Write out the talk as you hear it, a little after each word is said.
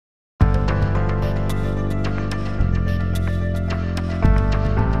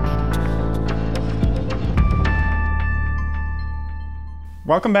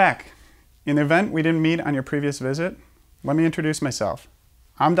Welcome back. In the event we didn't meet on your previous visit, let me introduce myself.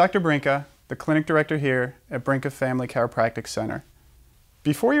 I'm Dr. Brinka, the clinic director here at Brinka Family Chiropractic Center.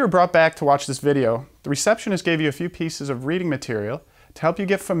 Before you were brought back to watch this video, the receptionist gave you a few pieces of reading material to help you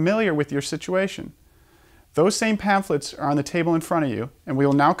get familiar with your situation. Those same pamphlets are on the table in front of you, and we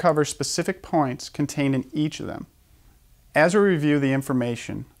will now cover specific points contained in each of them. As we review the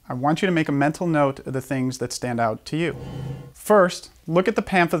information, I want you to make a mental note of the things that stand out to you. First, look at the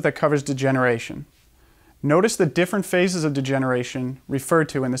pamphlet that covers degeneration. Notice the different phases of degeneration referred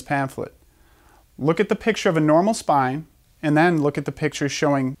to in this pamphlet. Look at the picture of a normal spine, and then look at the picture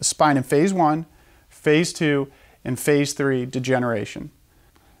showing the spine in phase 1, phase 2, and phase 3 degeneration.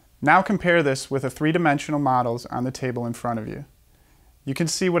 Now compare this with the three-dimensional models on the table in front of you. You can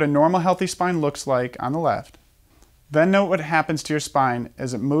see what a normal healthy spine looks like on the left. Then note what happens to your spine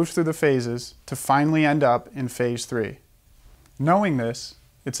as it moves through the phases to finally end up in phase 3. Knowing this,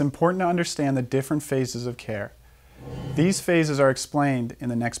 it's important to understand the different phases of care. These phases are explained in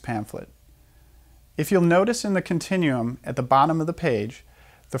the next pamphlet. If you'll notice in the continuum at the bottom of the page,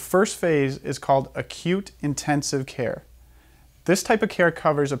 the first phase is called acute intensive care. This type of care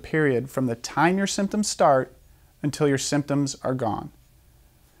covers a period from the time your symptoms start until your symptoms are gone.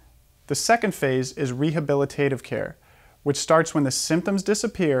 The second phase is rehabilitative care, which starts when the symptoms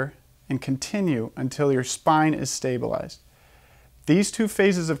disappear and continue until your spine is stabilized. These two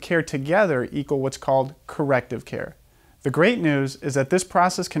phases of care together equal what's called corrective care. The great news is that this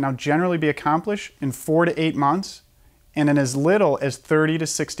process can now generally be accomplished in 4 to 8 months and in as little as 30 to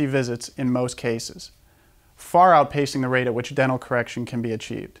 60 visits in most cases, far outpacing the rate at which dental correction can be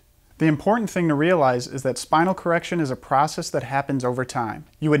achieved. The important thing to realize is that spinal correction is a process that happens over time.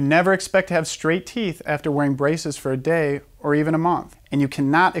 You would never expect to have straight teeth after wearing braces for a day or even a month, and you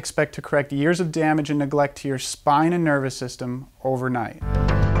cannot expect to correct years of damage and neglect to your spine and nervous system overnight.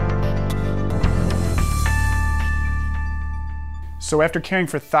 So after caring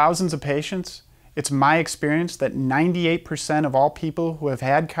for thousands of patients, it's my experience that 98% of all people who have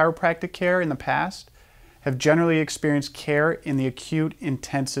had chiropractic care in the past have generally experienced care in the acute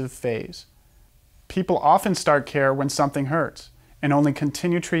intensive phase. People often start care when something hurts and only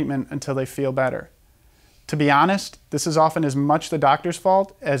continue treatment until they feel better. To be honest, this is often as much the doctor's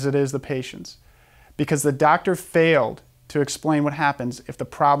fault as it is the patient's, because the doctor failed to explain what happens if the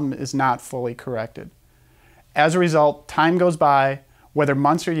problem is not fully corrected. As a result, time goes by, whether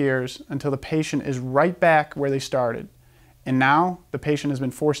months or years, until the patient is right back where they started. And now the patient has been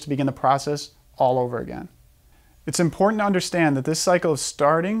forced to begin the process all over again. It's important to understand that this cycle of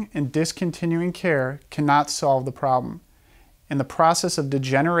starting and discontinuing care cannot solve the problem, and the process of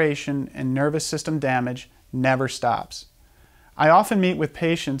degeneration and nervous system damage never stops. I often meet with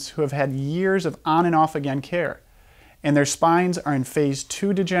patients who have had years of on and off again care, and their spines are in phase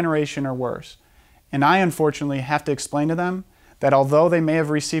 2 degeneration or worse, and I unfortunately have to explain to them that although they may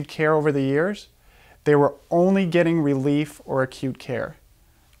have received care over the years, they were only getting relief or acute care.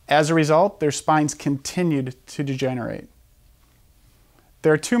 As a result, their spines continued to degenerate.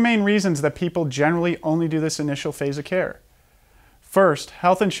 There are two main reasons that people generally only do this initial phase of care. First,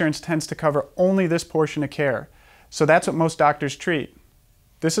 health insurance tends to cover only this portion of care, so that's what most doctors treat.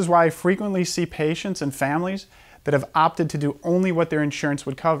 This is why I frequently see patients and families that have opted to do only what their insurance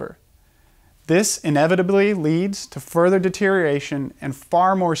would cover. This inevitably leads to further deterioration and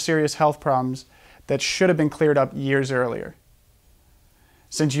far more serious health problems that should have been cleared up years earlier.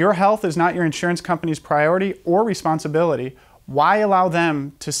 Since your health is not your insurance company's priority or responsibility, why allow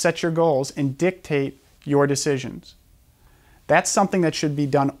them to set your goals and dictate your decisions? That's something that should be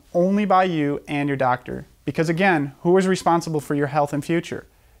done only by you and your doctor. Because again, who is responsible for your health and future?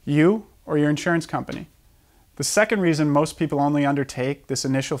 You or your insurance company? The second reason most people only undertake this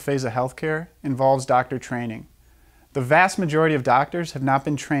initial phase of healthcare involves doctor training. The vast majority of doctors have not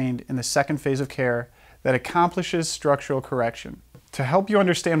been trained in the second phase of care that accomplishes structural correction. To help you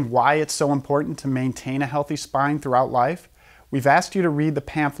understand why it's so important to maintain a healthy spine throughout life, we've asked you to read the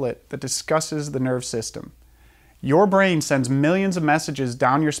pamphlet that discusses the nerve system. Your brain sends millions of messages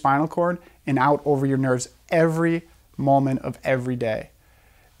down your spinal cord and out over your nerves every moment of every day.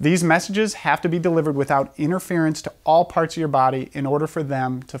 These messages have to be delivered without interference to all parts of your body in order for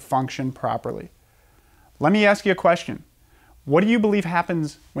them to function properly. Let me ask you a question. What do you believe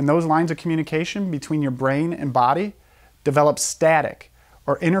happens when those lines of communication between your brain and body develop static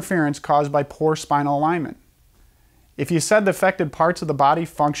or interference caused by poor spinal alignment? If you said the affected parts of the body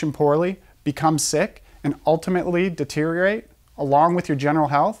function poorly, become sick, and ultimately deteriorate along with your general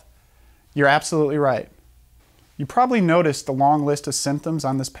health, you're absolutely right. You probably noticed the long list of symptoms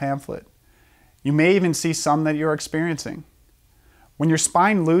on this pamphlet. You may even see some that you're experiencing. When your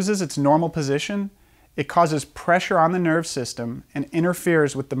spine loses its normal position, it causes pressure on the nerve system and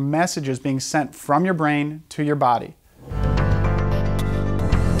interferes with the messages being sent from your brain to your body.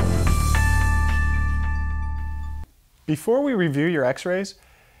 Before we review your x-rays,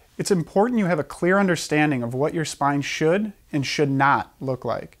 it's important you have a clear understanding of what your spine should and should not look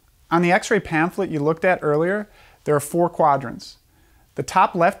like. On the x-ray pamphlet you looked at earlier, there are 4 quadrants. The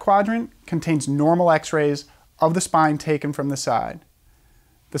top left quadrant contains normal x-rays of the spine taken from the side.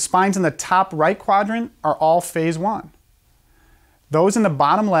 The spines in the top right quadrant are all phase 1. Those in the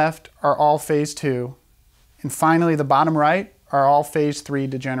bottom left are all phase 2. And finally, the bottom right are all phase 3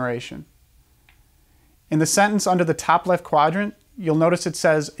 degeneration. In the sentence under the top left quadrant, you'll notice it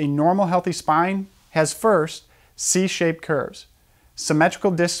says a normal healthy spine has first C-shaped curves,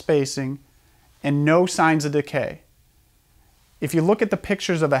 symmetrical disc spacing, and no signs of decay. If you look at the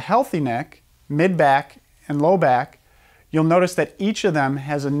pictures of a healthy neck, mid-back, and low back, you'll notice that each of them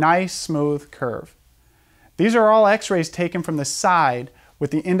has a nice smooth curve. These are all x-rays taken from the side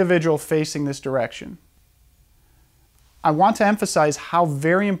with the individual facing this direction. I want to emphasize how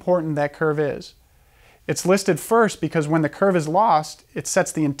very important that curve is. It's listed first because when the curve is lost, it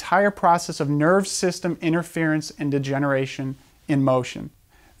sets the entire process of nerve system interference and degeneration in motion.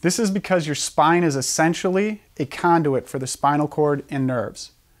 This is because your spine is essentially a conduit for the spinal cord and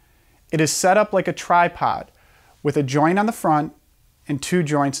nerves. It is set up like a tripod with a joint on the front and 2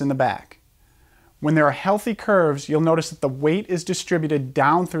 joints in the back. When there are healthy curves, you'll notice that the weight is distributed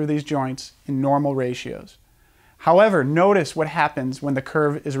down through these joints in normal ratios. However, notice what happens when the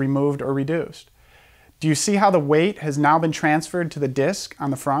curve is removed or reduced. Do you see how the weight has now been transferred to the disc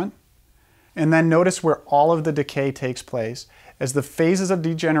on the front? And then notice where all of the decay takes place as the phases of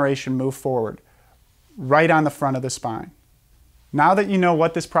degeneration move forward, right on the front of the spine. Now that you know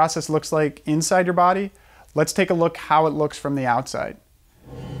what this process looks like inside your body, let's take a look how it looks from the outside.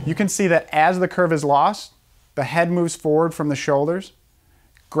 You can see that as the curve is lost, the head moves forward from the shoulders.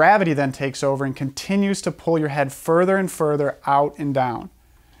 Gravity then takes over and continues to pull your head further and further out and down.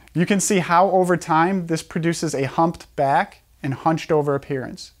 You can see how over time this produces a humped back and hunched over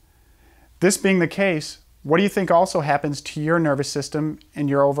appearance. This being the case, what do you think also happens to your nervous system and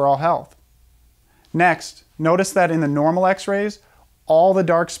your overall health? Next, notice that in the normal x-rays, all the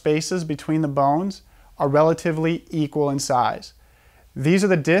dark spaces between the bones are relatively equal in size. These are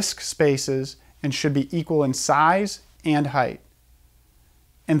the disc spaces and should be equal in size and height.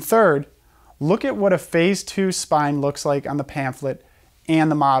 And third, look at what a phase 2 spine looks like on the pamphlet and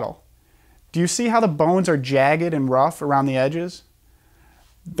the model. Do you see how the bones are jagged and rough around the edges?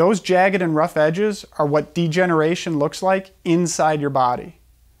 Those jagged and rough edges are what degeneration looks like inside your body.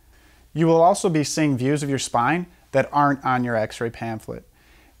 You will also be seeing views of your spine that aren't on your x-ray pamphlet.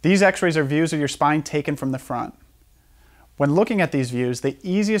 These x-rays are views of your spine taken from the front. When looking at these views, the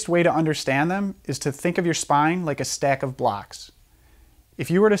easiest way to understand them is to think of your spine like a stack of blocks. If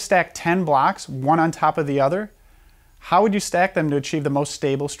you were to stack 10 blocks, one on top of the other, how would you stack them to achieve the most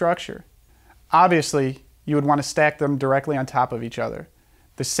stable structure? Obviously, you would want to stack them directly on top of each other.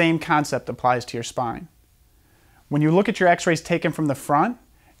 The same concept applies to your spine. When you look at your x-rays taken from the front,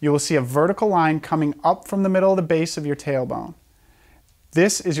 you will see a vertical line coming up from the middle of the base of your tailbone.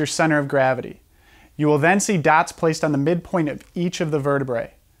 This is your center of gravity. You will then see dots placed on the midpoint of each of the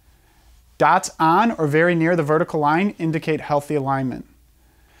vertebrae. Dots on or very near the vertical line indicate healthy alignment.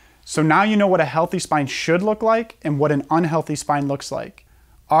 So now you know what a healthy spine should look like and what an unhealthy spine looks like.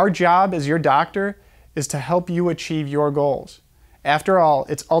 Our job as your doctor is to help you achieve your goals. After all,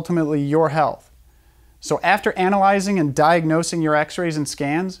 it's ultimately your health. So after analyzing and diagnosing your x-rays and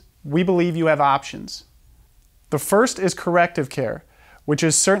scans, we believe you have options. The first is corrective care, which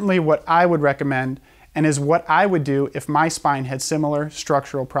is certainly what I would recommend and is what I would do if my spine had similar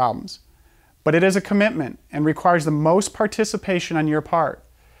structural problems. But it is a commitment and requires the most participation on your part.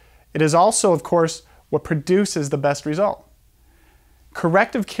 It is also, of course, what produces the best result.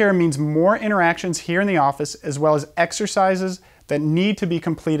 Corrective care means more interactions here in the office as well as exercises that need to be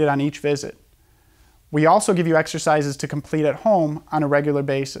completed on each visit. We also give you exercises to complete at home on a regular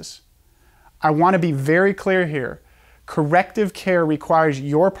basis. I want to be very clear here. Corrective care requires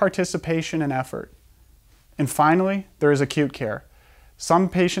your participation and effort. And finally, there is acute care. Some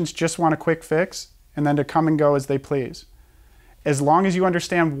patients just want a quick fix and then to come and go as they please. As long as you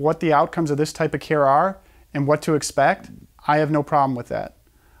understand what the outcomes of this type of care are and what to expect, I have no problem with that.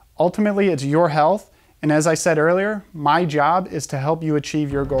 Ultimately, it's your health, and as I said earlier, my job is to help you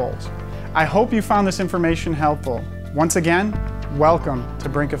achieve your goals. I hope you found this information helpful. Once again, welcome to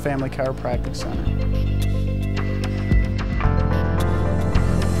Brinka Family Chiropractic Center.